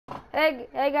Hey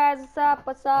guys, what's up?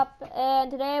 What's up?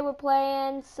 And today we're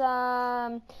playing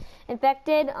some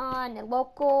Infected on a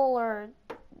local or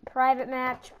private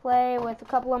match play with a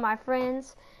couple of my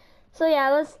friends. So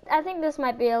yeah, I think this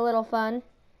might be a little fun.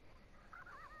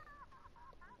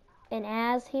 And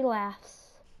as he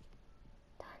laughs.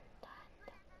 Dun, dun,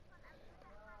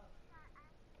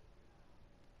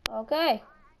 dun. Okay.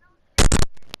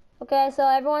 Okay, so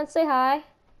everyone say hi.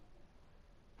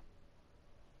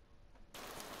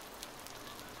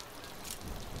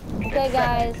 Okay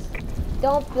guys,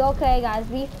 guys,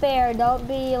 be fair, don't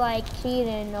be like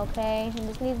cheating, okay? And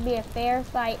this needs to be a fair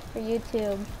fight for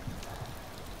YouTube.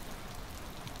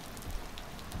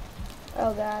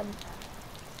 Oh god,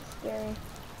 scary.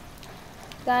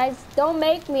 Guys, don't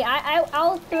make me,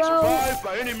 I'll throw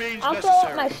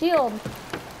up my shield.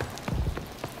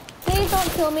 Please don't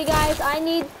kill me guys, I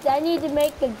need to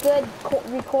make a good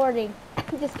recording.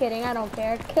 Just kidding, I don't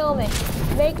care, kill me.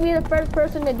 Make me the first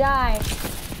person to die.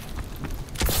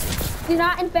 Do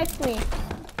not infect me.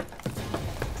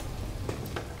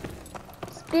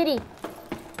 Spitty.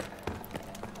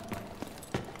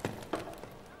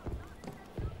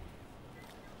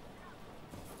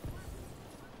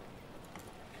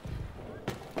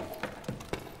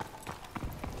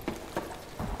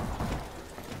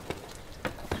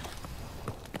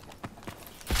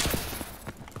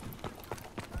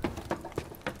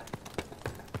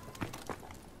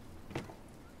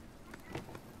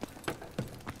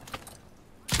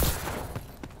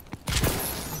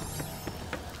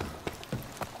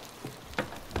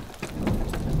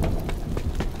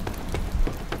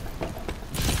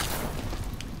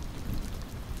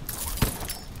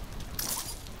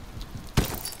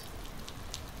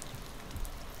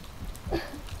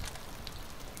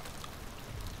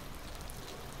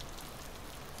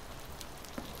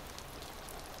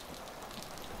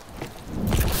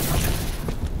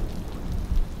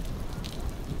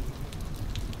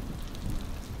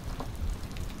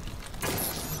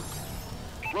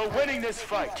 We're winning this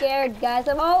fight. I'm scared, guys.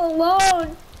 I'm all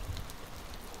alone.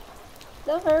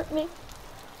 Don't hurt me.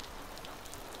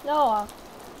 No.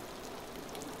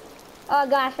 Oh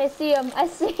gosh, I see him. I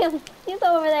see him. He's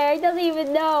over there. He doesn't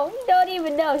even know. He don't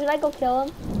even know. Should I go kill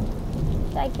him?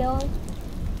 Should I kill him?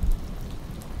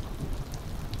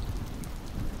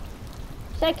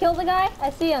 Should I kill the guy? I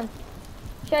see him.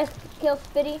 Should I kill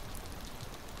Spitty?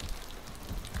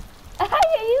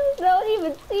 You don't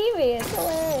even see me. It's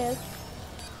hilarious.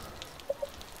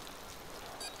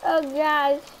 Oh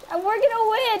gosh. We're gonna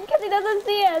win because he doesn't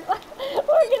see us.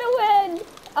 We're gonna win.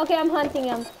 Okay, I'm hunting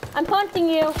him. I'm hunting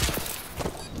you.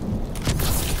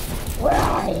 Where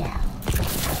are you?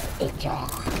 Eat your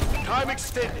ass. Time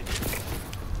extended.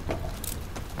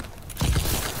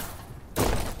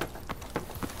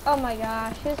 Oh my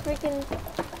gosh. Who's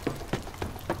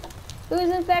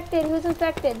infected? Who's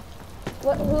infected? Who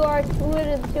are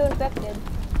the two infected?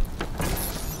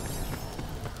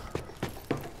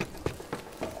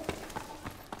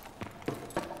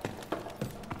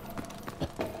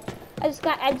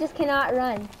 I just cannot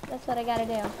run. That's what I gotta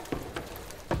do.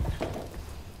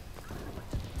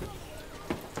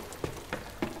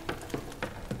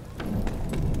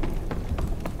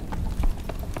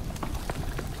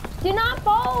 Do not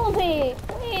follow me!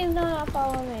 Please do not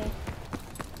follow me.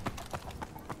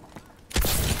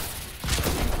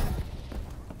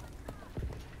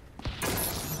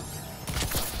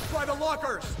 Try the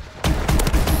lockers.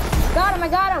 Got him, I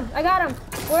got him, I got him.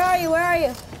 Where are you, where are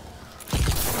you?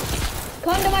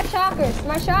 Come to my shockers.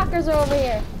 My shockers are over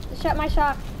here. My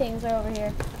shock things are over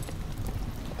here.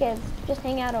 Kids, just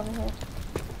hang out over here.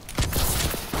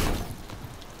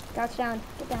 Crouch down.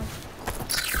 Get down.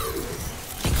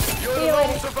 You're the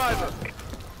lone survivor.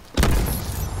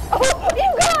 Oh,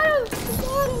 you got him! You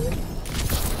got him!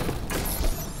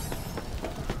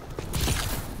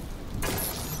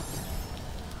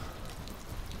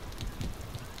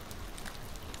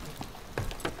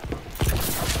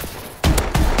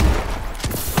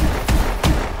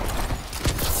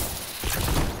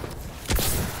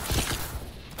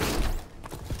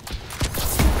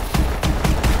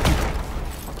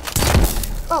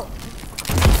 Oh!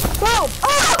 Boom!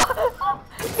 Oh!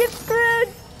 Get screwed!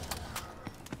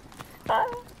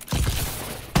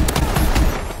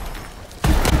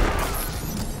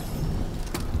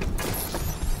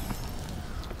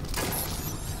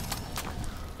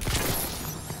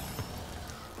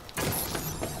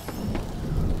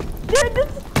 Dude,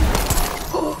 this...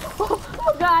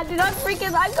 Oh god, dude, I'm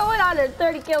going on a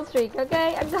 30 kill streak,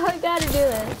 okay? I gotta do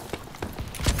this.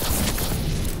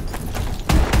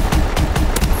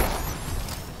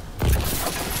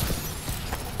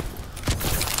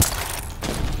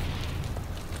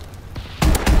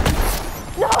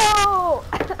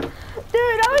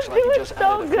 just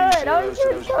so added a few good. I was zeros to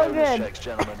doing those so bonus good. checks,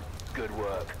 gentlemen. Good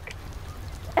work.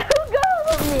 Who goes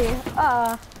with me?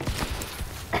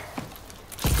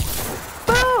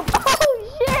 Boom!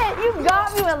 Oh shit! You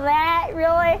got me with that,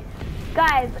 really?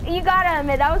 Guys, you gotta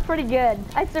admit, that was pretty good.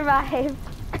 I survived.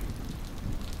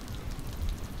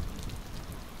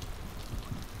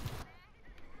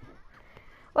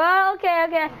 Well,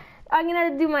 okay. I'm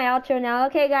gonna do my outro now.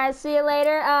 Okay, guys, see you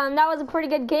later. That was a pretty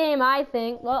good game, I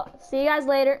think. Well, see you guys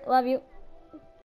later. Love you.